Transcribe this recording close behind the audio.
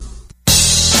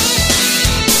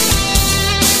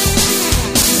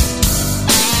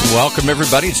Welcome,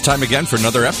 everybody. It's time again for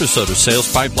another episode of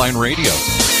Sales Pipeline Radio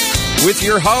with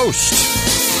your host,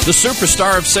 the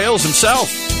superstar of sales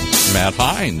himself, Matt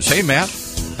Hines. Hey, Matt.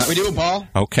 How we doing, Paul?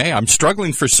 Okay, I'm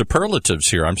struggling for superlatives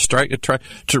here. I'm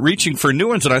reaching for new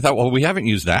ones, and I thought, well, we haven't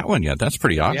used that one yet. That's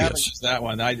pretty obvious. We haven't used that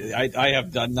one. I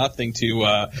have done nothing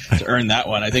to earn that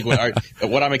one. I think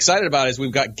what I'm excited about is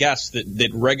we've got guests that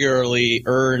regularly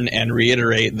earn and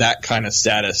reiterate that kind of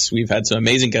status. We've had some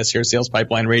amazing guests here at Sales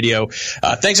Pipeline Radio.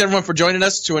 Thanks, everyone, for joining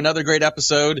us to another great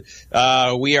episode.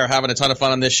 We are having a ton of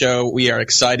fun on this show. We are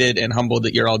excited and humbled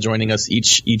that you're all joining us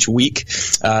each week.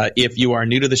 If you are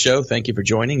new to the show, thank you for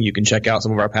joining. You can check out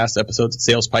some of our past episodes at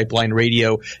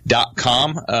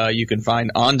salespipelineradio.com. You can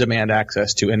find on-demand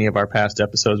access to any of our past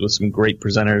episodes with some great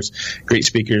presenters, great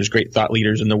speakers, great thought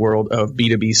leaders in the world of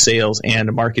B2B sales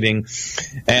and marketing.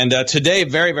 And today,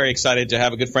 very, very excited to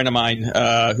have a good friend of mine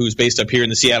who's based up here in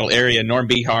the Seattle area, Norm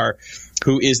Bihar,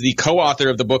 who is the co-author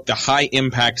of the book, The High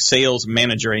Impact Sales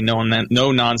Manager, a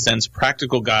no-nonsense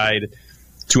practical guide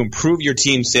to improve your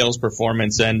team's sales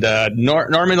performance. And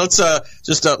Norman, let's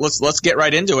get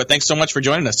right into it. Thanks so much for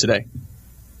joining us today.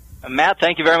 Matt,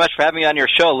 thank you very much for having me on your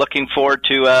show. Looking forward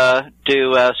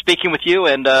to speaking with you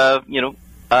and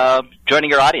joining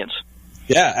your audience.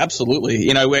 Yeah,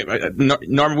 absolutely.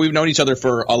 Norman, we've known each other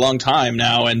for a long time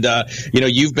now, and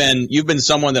you've been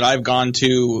someone that I've gone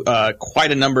to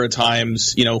quite a number of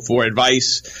times, for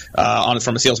advice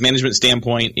from a sales management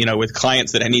standpoint, with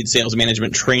clients that need sales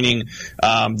management training,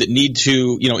 that need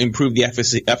to, improve the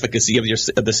efficacy of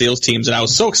the sales teams. And I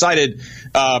was so excited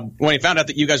when I found out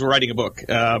that you guys were writing a book.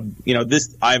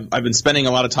 I've been spending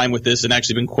a lot of time with this and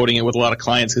actually been quoting it with a lot of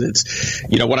clients because it's,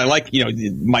 what I like,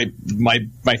 my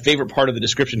favorite part of the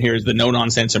description here is the no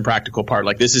nonsense and practical part.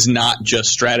 Like, this is not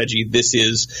just strategy. This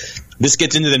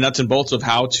gets into the nuts and bolts of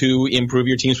how to improve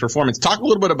your team's performance. Talk a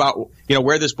little bit about,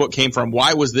 where this book came from.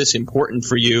 Why was this important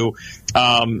for you?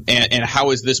 And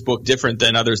how is this book different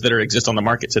than others that exist on the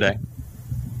market today?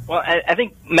 Well, I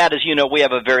think, Matt, as you know, we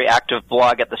have a very active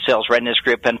blog at the Sales Readiness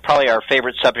Group, and probably our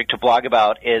favorite subject to blog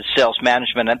about is sales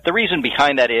management. And the reason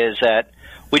behind that is that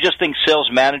we just think sales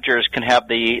managers can have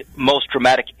the most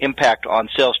dramatic impact on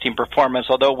sales team performance.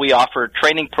 Although we offer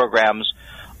training programs,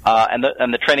 and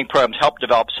the training programs help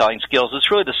develop selling skills, it's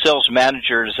really the sales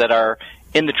managers that are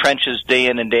in the trenches day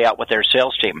in and day out with their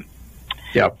sales team.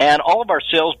 Yep. And all of our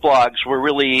sales blogs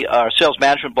sales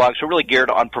management blogs were really geared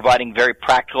on providing very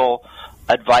practical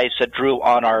advice that drew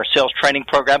on our sales training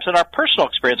programs and our personal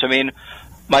experience. I mean,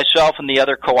 myself and the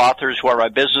other co-authors who are my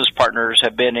business partners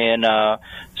have been in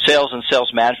sales and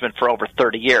sales management for over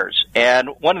 30 years. And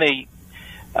one of the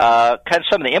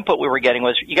some of the input we were getting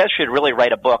was, you guys should really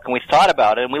write a book. And we thought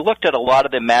about it, and we looked at a lot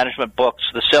of the management books,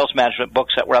 the sales management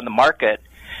books that were on the market,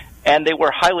 and they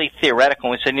were highly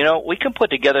theoretical. And we said, we can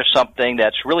put together something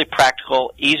that's really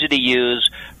practical, easy to use,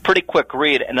 pretty quick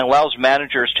read, and allows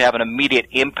managers to have an immediate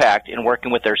impact in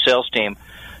working with their sales team.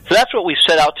 So that's what we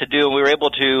set out to do, and we were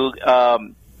able to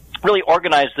really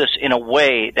organize this in a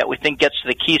way that we think gets to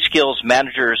the key skills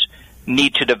managers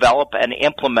need to develop and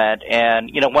implement. And,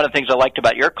 one of the things I liked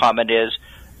about your comment is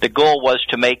the goal was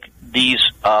to make these,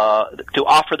 to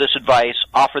offer this advice,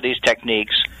 offer these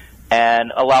techniques,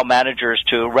 and allow managers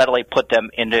to readily put them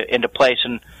into place.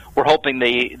 And we're hoping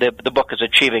the book is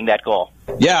achieving that goal.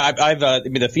 Yeah,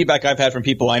 the feedback I've had from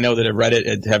people I know that have read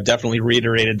it have definitely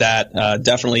reiterated that.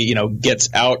 Definitely, gets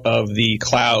out of the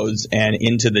clouds and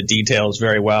into the details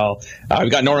very well.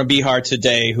 We've got Norman Bihar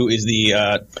today, who is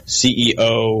the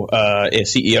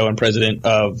CEO and president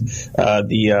of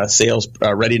the Sales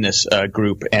Readiness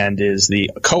Group, and is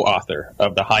the co-author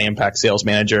of the High Impact Sales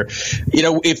Manager.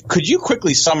 Could you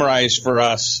quickly summarize for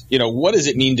us, what does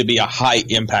it mean to be a high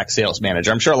impact sales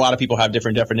manager? I'm sure a lot of people have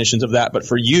different definitions of that, but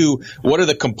for you, what are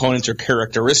the components or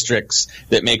characteristics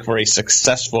that make for a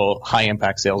successful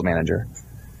high-impact sales manager?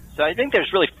 So I think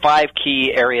there's really 5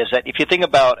 key areas that, if you think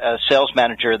about a sales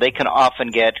manager, they can often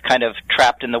get kind of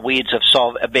trapped in the weeds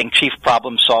of being chief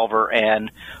problem solver and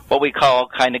what we call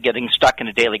kind of getting stuck in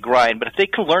a daily grind. But if they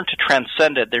can learn to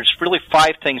transcend it, there's really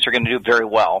 5 things they're going to do very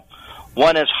well.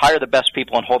 One is hire the best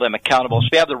people and hold them accountable. So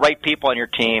if you have the right people on your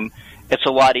team, it's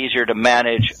a lot easier to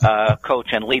manage, coach,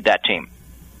 and lead that team.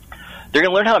 They're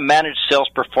going to learn how to manage sales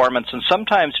performance, and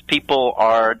sometimes people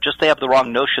they have the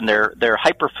wrong notion. They're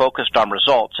hyper-focused on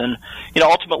results. And,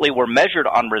 ultimately we're measured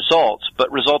on results,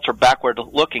 but results are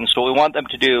backward-looking. So what we want them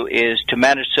to do is to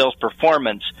manage sales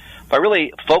performance by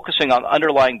really focusing on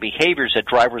underlying behaviors that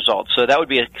drive results. So that would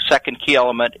be a second key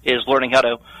element, is learning how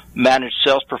to manage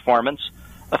sales performance.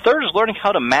 A third is learning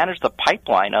how to manage the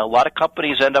pipeline. A lot of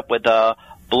companies end up with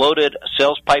bloated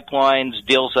sales pipelines,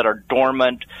 deals that are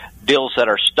dormant, deals that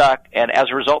are stuck, and as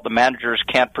a result, the managers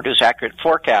can't produce accurate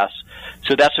forecasts.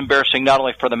 So that's embarrassing not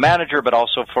only for the manager, but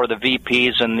also for the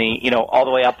VPs and the, all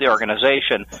the way up the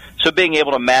organization. So being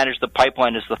able to manage the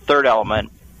pipeline is the third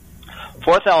element.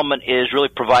 Fourth element is really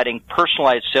providing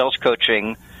personalized sales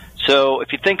coaching. So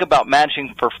if you think about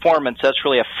managing performance, that's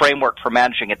really a framework for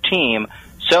managing a team.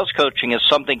 Sales coaching is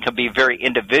something that can be very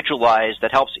individualized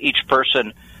that helps each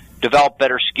person develop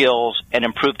better skills and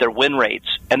improve their win rates.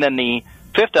 And then the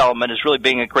fifth element is really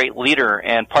being a great leader,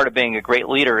 and part of being a great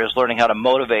leader is learning how to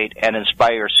motivate and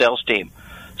inspire your sales team.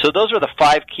 So those are the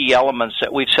 5 key elements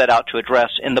that we've set out to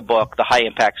address in the book, The High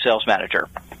Impact Sales Manager.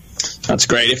 That's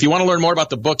great. If you want to learn more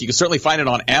about the book, you can certainly find it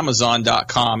on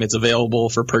Amazon.com. It's available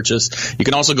for purchase. You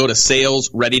can also go to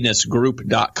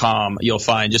salesreadinessgroup.com. You'll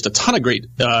find just a ton of great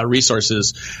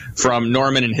resources from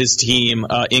Norman and his team,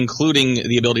 including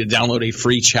the ability to download a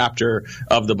free chapter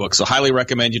of the book. So highly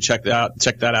recommend you check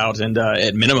that out, and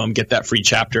at minimum get that free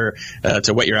chapter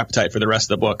to whet your appetite for the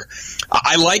rest of the book.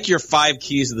 I like your 5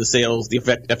 keys of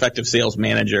the effective sales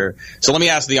manager. So let me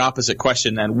ask the opposite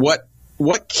question then.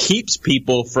 What keeps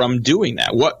people from doing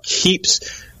that? What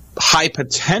keeps high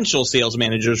potential sales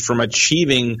managers from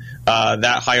achieving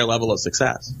that higher level of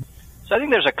success? So I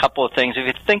think there's a couple of things. If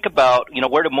you think about,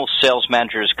 where do most sales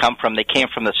managers come from? They came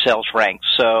from the sales ranks.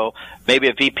 So maybe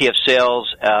a VP of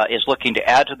sales is looking to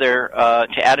add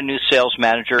a new sales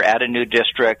manager, add a new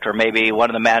district, or maybe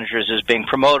one of the managers is being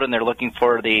promoted and they're looking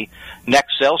for the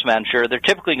next sales manager. They're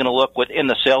typically going to look within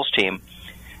the sales team.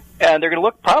 And they're going to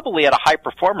look probably at a high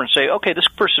performer and say, okay, this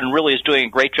person really is doing a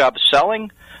great job of selling.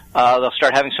 They'll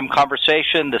start having some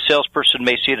conversation. The salesperson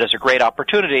may see it as a great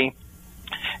opportunity.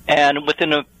 And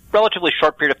within a relatively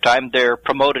short period of time, they're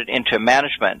promoted into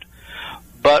management.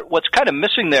 But what's kind of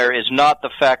missing there is not the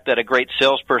fact that a great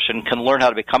salesperson can learn how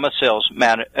to become a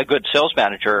good sales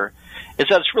manager, is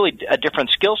that it's really a different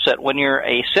skill set. When you're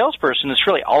a salesperson, it's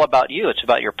really all about you. It's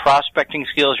about your prospecting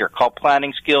skills, your call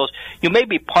planning skills. You may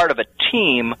be part of a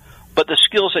team, but the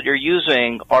skills that you're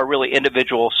using are really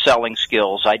individual selling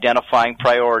skills, identifying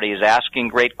priorities, asking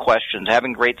great questions,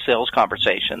 having great sales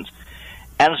conversations.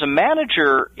 And as a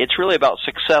manager, it's really about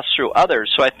success through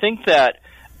others. So I think that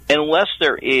unless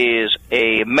there is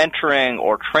a mentoring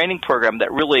or training program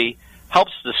that really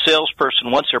helps the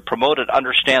salesperson, once they're promoted,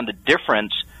 understand the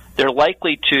difference, they're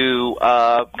likely to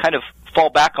kind of fall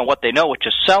back on what they know, which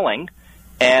is selling,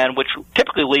 and which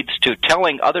typically leads to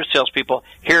telling other salespeople,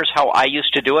 here's how I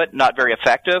used to do it, not very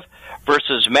effective,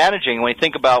 versus managing. When you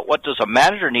think about what does a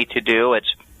manager need to do, it's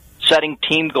setting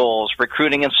team goals,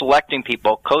 recruiting and selecting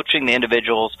people, coaching the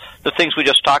individuals, the things we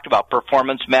just talked about,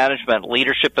 performance management,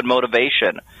 leadership and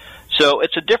motivation. So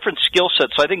it's a different skill set.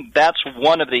 So I think that's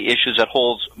one of the issues that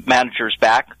holds managers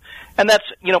back. And that's,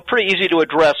 pretty easy to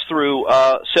address through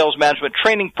sales management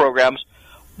training programs,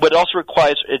 but it also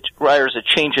requires a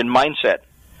change in mindset.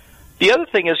 The other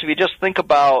thing is, if you just think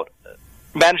about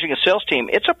managing a sales team,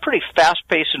 it's a pretty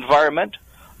fast-paced environment.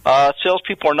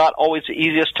 Salespeople are not always the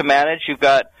easiest to manage. You've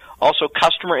got also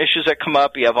customer issues that come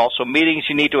up. You have also meetings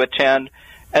you need to attend.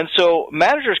 And so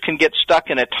managers can get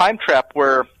stuck in a time trap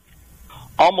where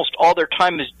almost all their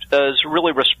time is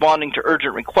really responding to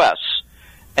urgent requests.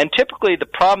 And typically the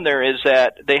problem there is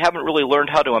that they haven't really learned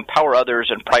how to empower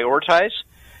others and prioritize.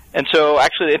 And so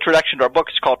actually the introduction to our book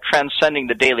is called Transcending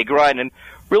the Daily Grind, and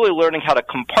really learning how to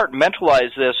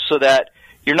compartmentalize this so that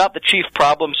you're not the chief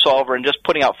problem solver and just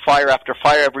putting out fire after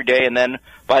fire every day, and then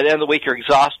by the end of the week you're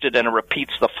exhausted and it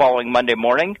repeats the following Monday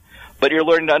morning. But you're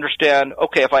learning to understand,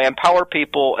 okay, if I empower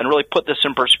people and really put this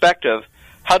in perspective,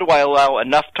 how do I allow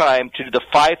enough time to do the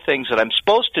 5 things that I'm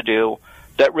supposed to do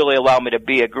that really allow me to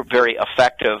be a very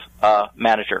effective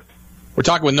manager? We're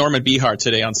talking with Norman Behar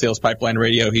today on Sales Pipeline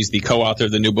Radio. He's the co-author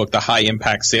of the new book, The High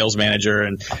Impact Sales Manager.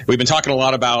 And we've been talking a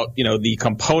lot about, the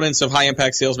components of high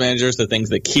impact sales managers, the things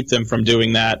that keep them from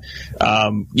doing that.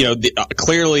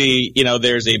 Clearly,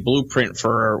 there's a blueprint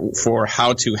for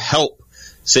how to help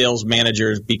sales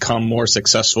managers become more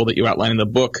successful that you outline in the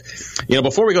book.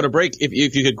 Before we go to break,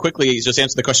 if you could quickly just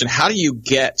answer the question, how do you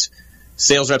get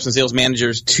sales reps and sales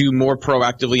managers to more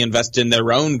proactively invest in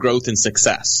their own growth and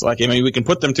success? We can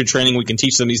put them through training, we can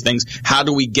teach them these things. How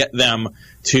do we get them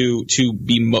to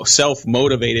be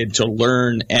self-motivated to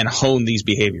learn and hone these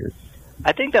behaviors?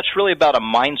 I think that's really about a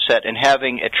mindset and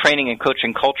having a training and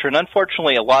coaching culture. And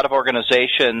unfortunately, a lot of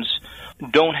organizations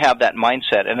don't have that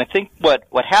mindset. And I think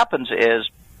what happens is,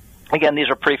 again, these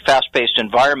are pretty fast-paced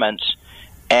environments,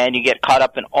 and you get caught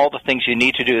up in all the things you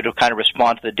need to do to kind of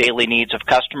respond to the daily needs of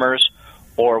customers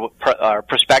or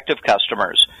prospective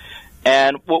customers.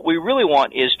 And what we really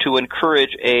want is to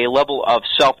encourage a level of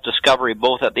self-discovery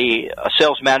both at the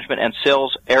sales management and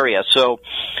sales area. So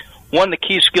one of the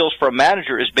key skills for a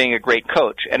manager is being a great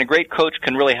coach, and a great coach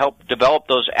can really help develop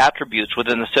those attributes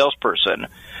within the salesperson.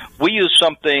 We use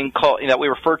something that we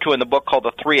refer to in the book called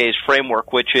the 3 A's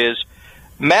framework, which is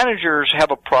managers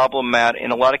have a problem, Matt.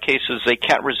 In a lot of cases, they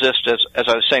can't resist, as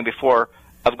I was saying before,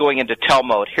 of going into tell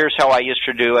mode. Here's how I used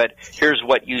to do it. Here's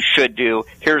what you should do.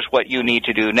 Here's what you need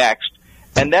to do next.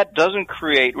 And that doesn't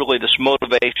create really this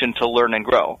motivation to learn and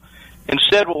grow.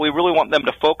 Instead, what we really want them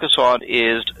to focus on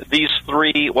is these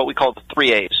three, what we call the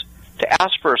 3 A's. To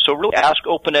ask first. So really ask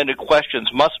open-ended questions,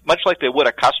 much like they would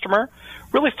a customer.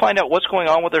 Really find out what's going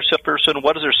on with their salesperson,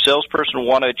 what does their salesperson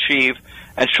want to achieve,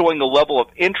 and showing the level of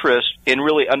interest in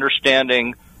really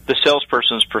understanding the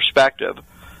salesperson's perspective.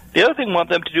 The other thing we want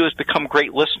them to do is become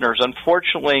great listeners.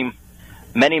 Unfortunately,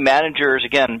 many managers,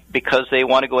 again, because they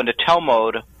want to go into tell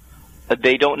mode,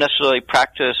 they don't necessarily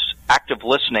practice active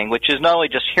listening, which is not only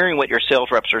just hearing what your sales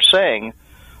reps are saying,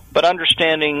 but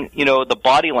understanding, the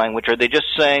body language. Are they just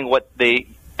saying what they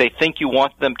think you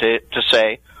want them to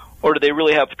say, or do they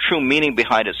really have true meaning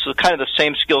behind it? So kind of the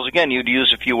same skills, again, you'd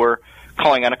use if you were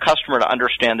calling on a customer to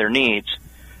understand their needs.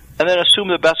 And then assume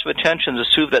the best of intentions,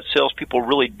 assume that salespeople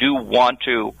really do want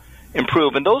to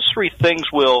improve. And those three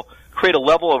things will create a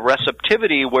level of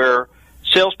receptivity where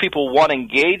salespeople want to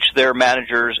engage their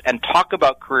managers and talk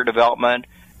about career development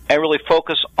and really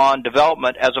focus on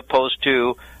development as opposed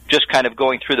to just kind of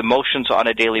going through the motions on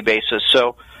a daily basis.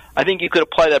 So I think you could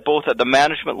apply that both at the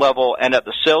management level and at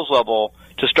the sales level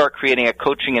to start creating a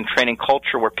coaching and training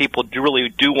culture where people really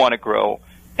do want to grow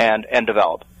and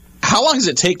develop. How long does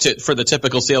it take for the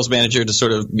typical sales manager to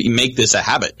sort of make this a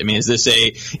habit? I mean,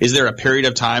 is there a period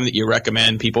of time that you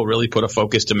recommend people really put a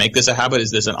focus to make this a habit?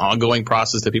 Is this an ongoing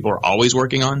process that people are always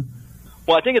working on?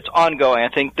 Well, I think it's ongoing. I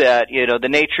think that, the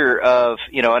nature of,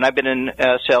 and I've been in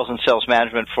sales and sales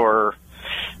management for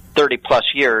 30 plus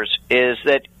years, is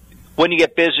that when you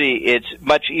get busy, it's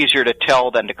much easier to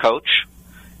tell than to coach.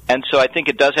 And so I think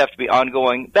it does have to be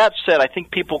ongoing. That said, I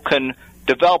think people can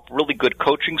develop really good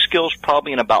coaching skills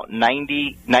probably in about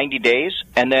 90 days.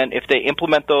 And then if they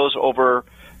implement those over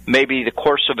maybe the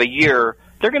course of a year,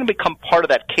 they're going to become part of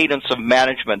that cadence of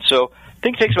management. So I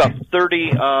think it takes about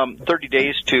 90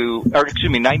 days to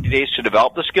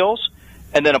develop the skills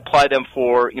and then apply them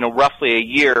for, roughly a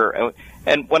year.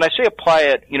 And when I say apply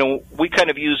it, we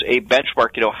kind of use a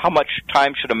benchmark, how much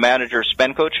time should a manager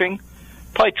spend coaching?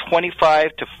 Probably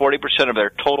 25 to 40% of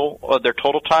their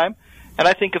total time. And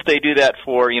I think if they do that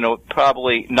for,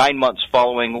 probably 9 months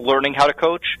following learning how to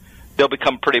coach, they'll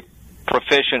become pretty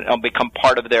proficient and become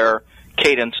part of their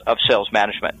cadence of sales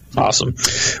management. Awesome.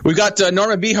 We've got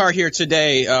Norman Bihar here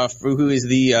today, who is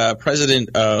the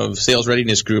president of Sales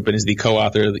Readiness Group and is the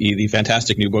co-author of the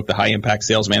fantastic new book, The High Impact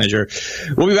Sales Manager.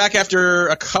 We'll be back after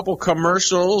a couple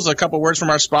commercials, a couple words from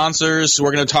our sponsors.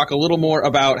 We're going to talk a little more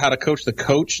about how to coach the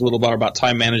coach, a little more about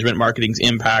time management, marketing's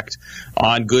impact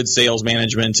on good sales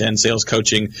management and sales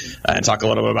coaching, and talk a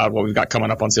little bit about what we've got coming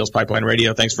up on Sales Pipeline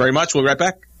Radio. Thanks very much. We'll be right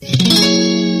back.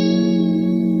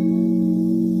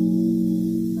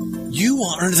 You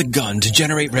are under the gun to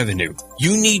generate revenue.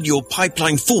 You need your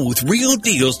pipeline full with real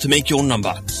deals to make your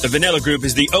number. The Vanilla Group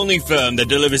is the only firm that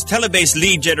delivers tele-based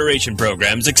lead generation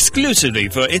programs exclusively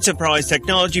for enterprise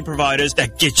technology providers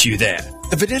that get you there.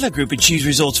 The Vanilla Group achieves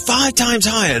results 5 times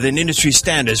higher than industry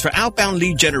standards for outbound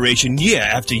lead generation year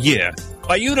after year.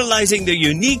 By utilizing their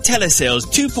unique telesales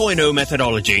 2.0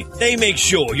 methodology, they make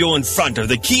sure you're in front of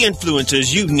the key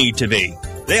influencers you need to be.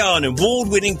 They are an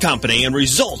award-winning company and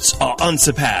results are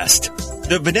unsurpassed.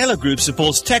 The Vanilla Group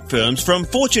supports tech firms from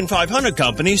Fortune 500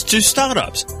 companies to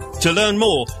startups. To learn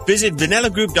more, visit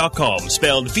vanillagroup.com,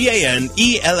 spelled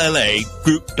VANELLA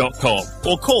group.com,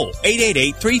 or call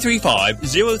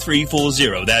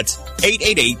 888-335-0340. That's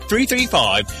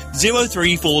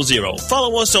 888-335-0340.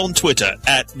 Follow us on Twitter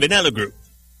at Vanilla Group.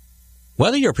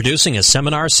 Whether you're producing a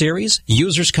seminar series,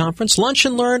 users conference, lunch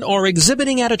and learn, or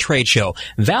exhibiting at a trade show,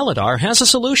 Validar has a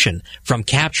solution. From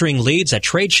capturing leads at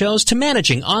trade shows to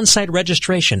managing on-site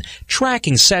registration,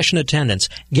 tracking session attendance,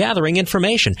 gathering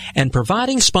information, and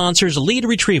providing sponsors lead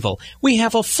retrieval, we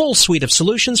have a full suite of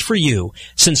solutions for you.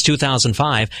 Since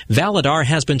 2005, Validar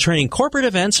has been turning corporate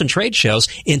events and trade shows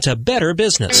into better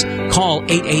business. Call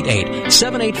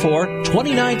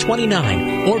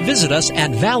 888-784-2929 or visit us at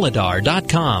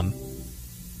validar.com.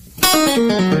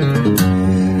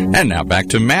 And now back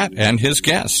to Matt and his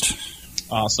guest.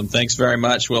 Awesome. Thanks very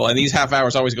much, Will. And these half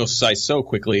hours always go so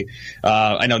quickly.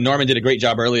 I know Norman did a great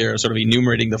job earlier sort of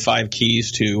enumerating the 5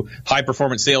 keys to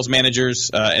high-performance sales managers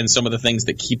and some of the things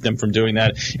that keep them from doing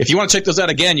that. If you want to check those out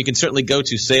again, you can certainly go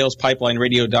to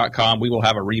salespipelineradio.com. We will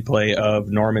have a replay of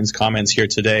Norman's comments here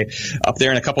today. Up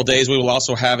there in a couple days, we will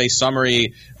also have a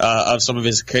summary of some of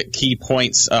his key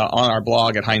points on our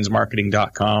blog at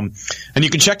HeinzMarketing.com. And you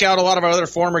can check out a lot of our other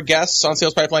former guests on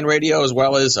Sales Pipeline Radio as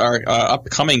well as our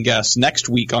upcoming guests. Next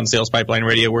week on Sales Pipeline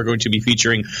Radio, we're going to be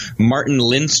featuring Martin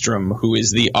Lindstrom, who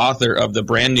is the author of the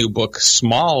brand new book,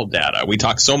 Small Data. We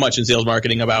talk so much in sales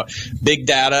marketing about big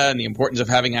data and the importance of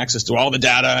having access to all the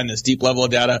data and this deep level of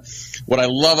data. What I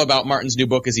love about Martin's new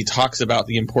book is he talks about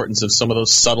the importance of some of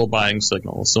those subtle buying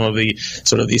signals, some of the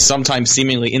sort of these sometimes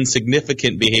seemingly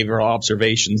insignificant behavioral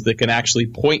observations that can actually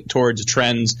point towards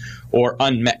trends or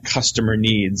unmet customer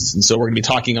needs. And so we're going to be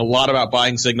talking a lot about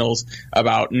buying signals,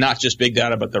 about not just big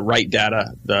data, but the right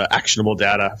data, the actionable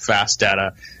data, fast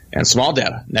data, and small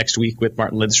data next week with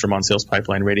Martin Lindstrom on Sales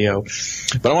Pipeline Radio.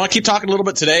 But I want to keep talking a little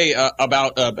bit today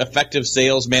about effective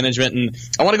sales management. And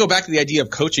I want to go back to the idea of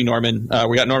coaching, Norman.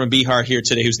 We got Norman Bihar here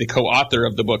today, who's the co-author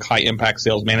of the book, High Impact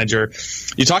Sales Manager.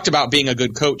 You talked about being a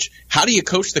good coach. How do you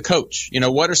coach the coach?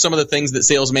 What are some of the things that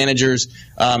sales managers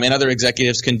and other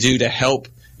executives can do to help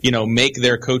make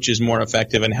their coaches more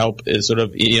effective and help sort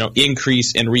of,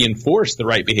 increase and reinforce the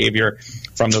right behavior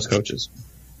from those coaches?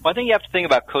 Well, I think you have to think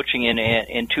about coaching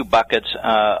in 2 buckets,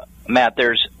 Matt.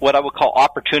 There's what I would call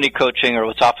opportunity coaching, or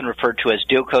what's often referred to as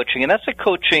deal coaching, and that's the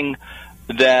coaching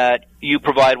that you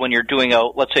provide when you're doing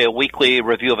let's say a weekly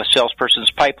review of a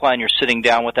salesperson's pipeline. You're sitting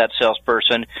down with that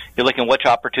salesperson. You're looking at which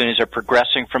opportunities are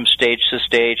progressing from stage to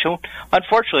stage.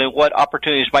 Unfortunately, what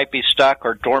opportunities might be stuck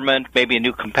or dormant. Maybe a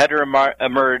new competitor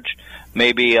emerged.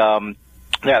 Maybe they're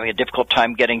having a difficult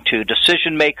time getting to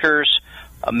decision makers.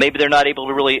 Maybe they're not able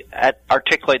to really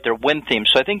articulate their win theme.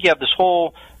 So I think you have this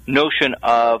whole notion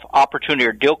of opportunity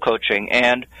or deal coaching.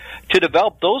 And to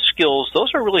develop those skills,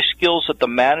 those are really skills that the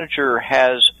manager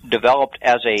has developed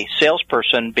as a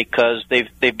salesperson because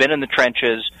they've been in the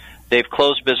trenches, they've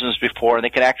closed business before, and they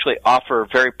can actually offer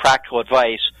very practical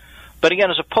advice. But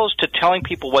again, as opposed to telling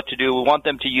people what to do, we want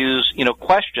them to use,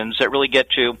 questions that really get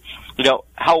to,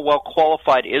 how well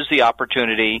qualified is the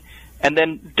opportunity, and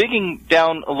then digging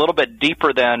down a little bit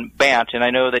deeper than BANT. And I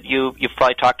know that you've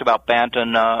probably talked about BANT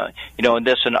and in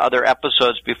this and other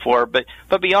episodes before, but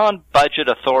beyond budget,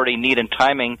 authority, need, and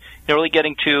timing, really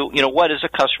getting to what is a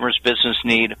customer's business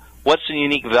need, what's the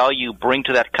unique value you bring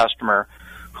to that customer,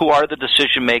 who are the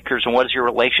decision makers, and what is your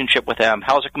relationship with them?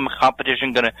 How is the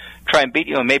competition going to try and beat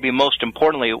you? And maybe most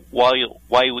importantly, why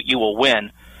you will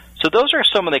win. So those are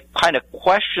some of the kind of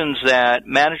questions that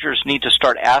managers need to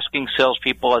start asking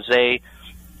salespeople as they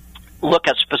look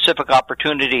at specific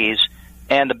opportunities.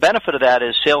 And the benefit of that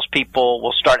is salespeople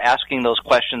will start asking those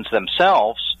questions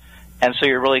themselves. And so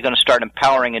you're really going to start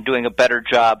empowering and doing a better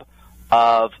job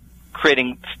of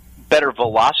creating better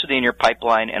velocity in your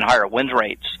pipeline and higher win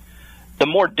rates. The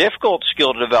more difficult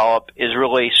skill to develop is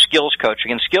really skills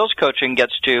coaching. And skills coaching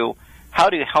gets to how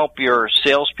do you help your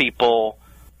salespeople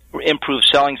improve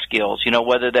selling skills,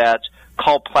 whether that's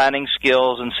call planning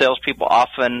skills, and salespeople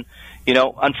often,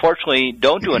 unfortunately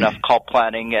don't do enough call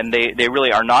planning, and they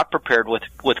really are not prepared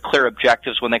with clear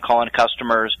objectives when they call in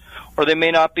customers, or they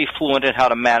may not be fluent in how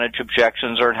to manage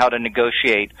objections or how to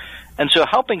negotiate. And so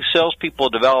helping salespeople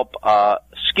develop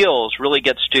skills really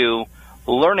gets to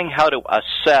learning how to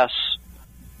assess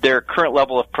their current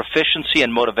level of proficiency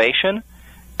and motivation,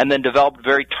 and then develop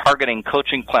very targeting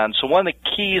coaching plans. So one of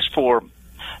the keys for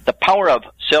the power of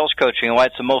sales coaching and why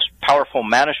it's the most powerful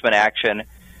management action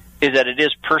is that it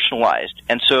is personalized.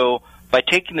 And so by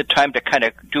taking the time to kind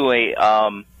of do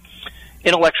a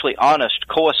intellectually honest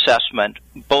co-assessment,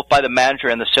 both by the manager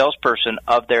and the salesperson,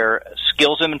 of their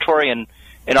skills inventory, and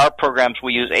in our programs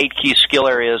we use 8 key skill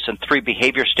areas and 3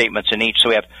 behavior statements in each. So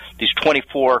we have these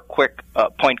 24 quick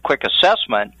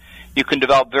assessment. You can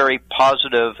develop very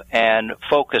positive and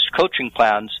focused coaching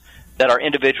plans that are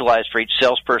individualized for each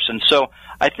salesperson. So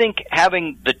I think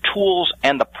having the tools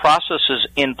and the processes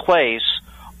in place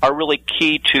are really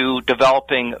key to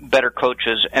developing better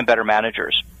coaches and better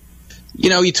managers.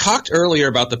 You talked earlier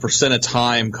about the percent of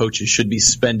time coaches should be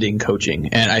spending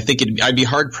coaching, and I think I'd be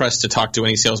hard-pressed to talk to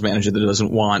any sales manager that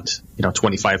doesn't want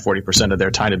 25-40% of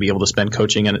their time to be able to spend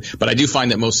coaching. But I do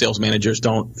find that most sales managers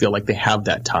don't feel like they have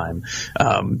that time.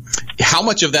 How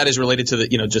much of that is related to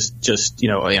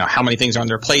the how many things are on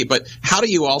their plate? But how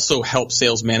do you also help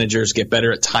sales managers get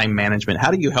better at time management?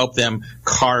 How do you help them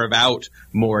carve out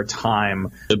more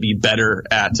time to be better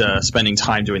at spending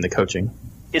time doing the coaching?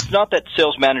 it's not that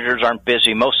sales managers aren't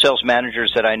busy. Most sales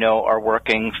managers that I know are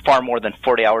working far more than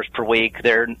 40 hours per week.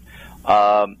 They're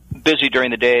busy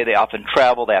during the day. They often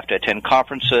travel. They have to attend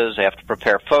conferences. They have to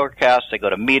prepare forecasts. They go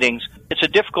to meetings. It's a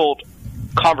difficult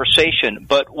conversation,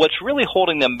 but what's really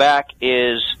holding them back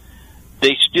is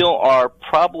they still are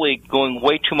probably going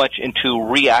way too much into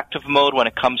reactive mode when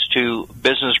it comes to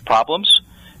business problems,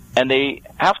 and they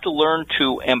have to learn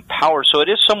to empower. So it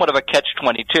is somewhat of a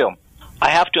catch-22.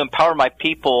 I have to empower my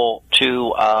people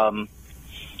to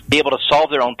be able to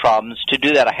solve their own problems. To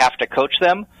do that, I have to coach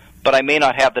them, but I may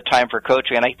not have the time for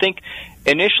coaching. And I think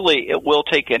initially it will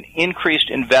take an increased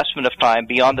investment of time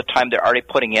beyond the time they're already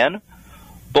putting in.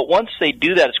 But once they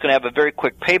do that, it's going to have a very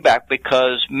quick payback,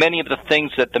 because many of the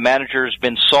things that the manager has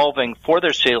been solving for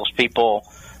their salespeople,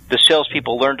 the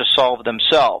salespeople learn to solve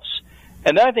themselves.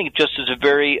 And that, I think, just is a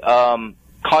very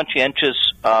conscientious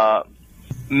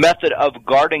method of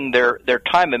guarding their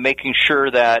time and making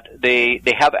sure that they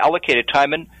have allocated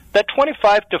time. And that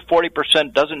 25 to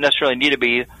 40% doesn't necessarily need to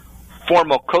be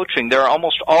formal coaching. There are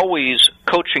almost always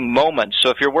coaching moments. So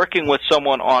if you're working with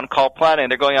someone on call planning,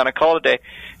 they're going on a call today,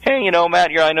 hey, Matt,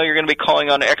 I know you're going to be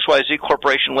calling on XYZ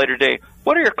Corporation later today.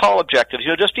 What are your call objectives?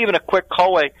 Just even a quick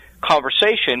call-away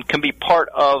conversation can be part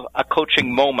of a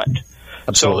coaching moment.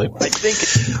 Absolutely. So I think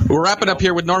we're wrapping up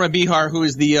here with Norman Bihar, who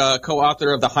is the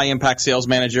co-author of the High Impact Sales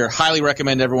Manager. Highly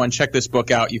recommend everyone check this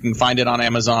book out. You can find it on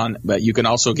Amazon, but you can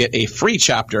also get a free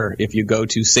chapter if you go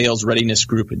to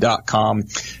salesreadinessgroup.com.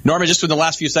 Norman, just in the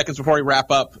last few seconds before we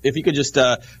wrap up, if you could just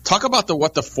talk about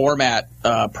what the format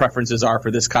preferences are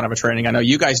for this kind of a training. I know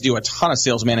you guys do a ton of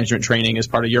sales management training as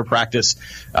part of your practice.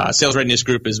 Sales Readiness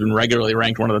Group has been regularly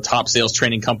ranked one of the top sales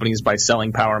training companies by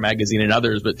Selling Power Magazine and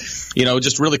others. But,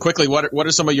 just really quickly, what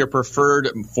are some of your preferred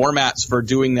formats for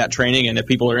doing that training? And if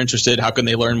people are interested, how can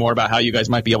they learn more about how you guys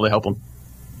might be able to help them?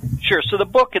 Sure. So the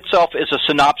book itself is a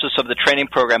synopsis of the training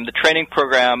program. The training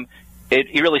program, it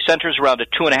really centers around a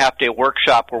 2.5-day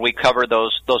workshop where we cover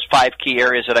those 5 key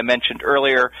areas that I mentioned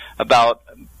earlier about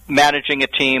managing a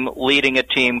team, leading a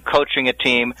team, coaching a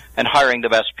team, and hiring the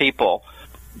best people.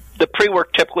 The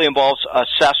pre-work typically involves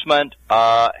assessment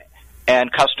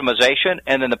and customization,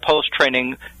 and then the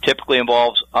post-training typically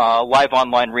involves live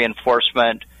online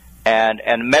reinforcement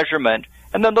and measurement.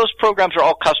 And then those programs are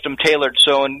all custom-tailored.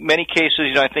 So in many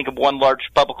cases, I think of one large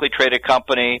publicly traded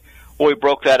company where we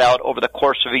broke that out over the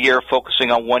course of a year,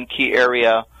 focusing on one key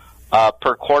area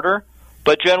per quarter.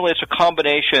 But generally, it's a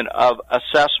combination of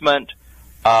assessment,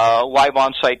 live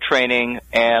on-site training,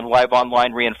 and live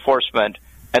online reinforcement,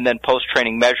 and then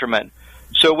post-training measurement.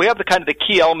 So we have the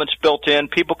key elements built in.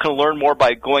 People can learn more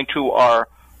by going to our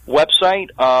website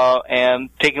and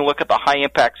taking a look at the High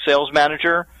Impact Sales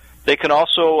Manager. They can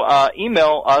also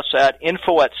email us at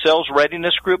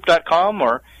info@salesreadinessgroup.com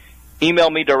or email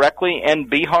me directly,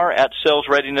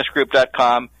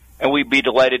 nbihar@salesreadinessgroup.com, and we'd be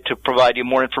delighted to provide you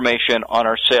more information on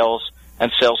our sales and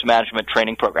sales management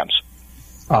training programs.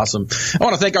 Awesome. I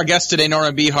want to thank our guest today,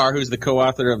 Norman Bihar, who's the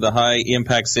co-author of the High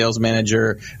Impact Sales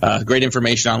Manager. Great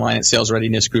information online at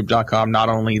salesreadinessgroup.com. Not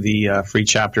only the free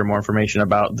chapter, more information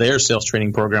about their sales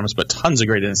training programs, but tons of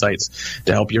great insights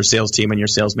to help your sales team and your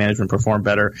sales management perform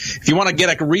better. If you want to get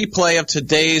a replay of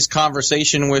today's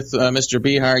conversation with Mr.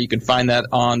 Bihar, you can find that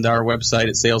on our website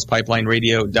at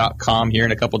salespipelineradio.com here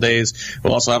in a couple days.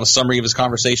 We'll also have a summary of his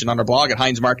conversation on our blog at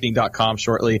heinzmarketing.com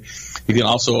shortly. You can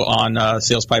also on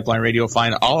Sales Pipeline Radio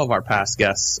find all of our past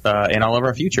guests and all of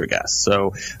our future guests.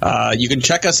 So you can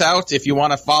check us out if you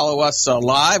want to follow us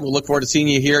live. We'll look forward to seeing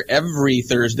you here every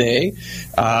Thursday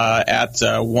at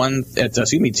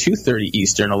 2:30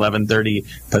 Eastern, 11:30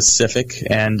 Pacific.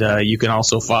 And you can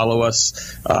also follow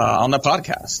us on the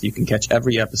podcast. You can catch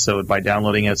every episode by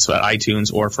downloading it at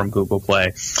iTunes or from Google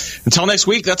Play. Until next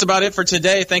week, that's about it for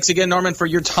today. Thanks again, Norman, for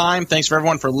your time. Thanks for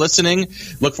everyone for listening.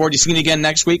 Look forward to seeing you again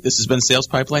next week. This has been Sales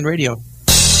Pipeline Radio.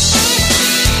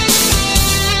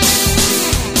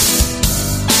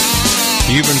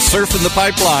 You've been surfing the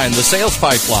pipeline, the sales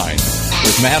pipeline,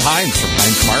 with Matt Heinz from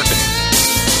Heinz Marketing.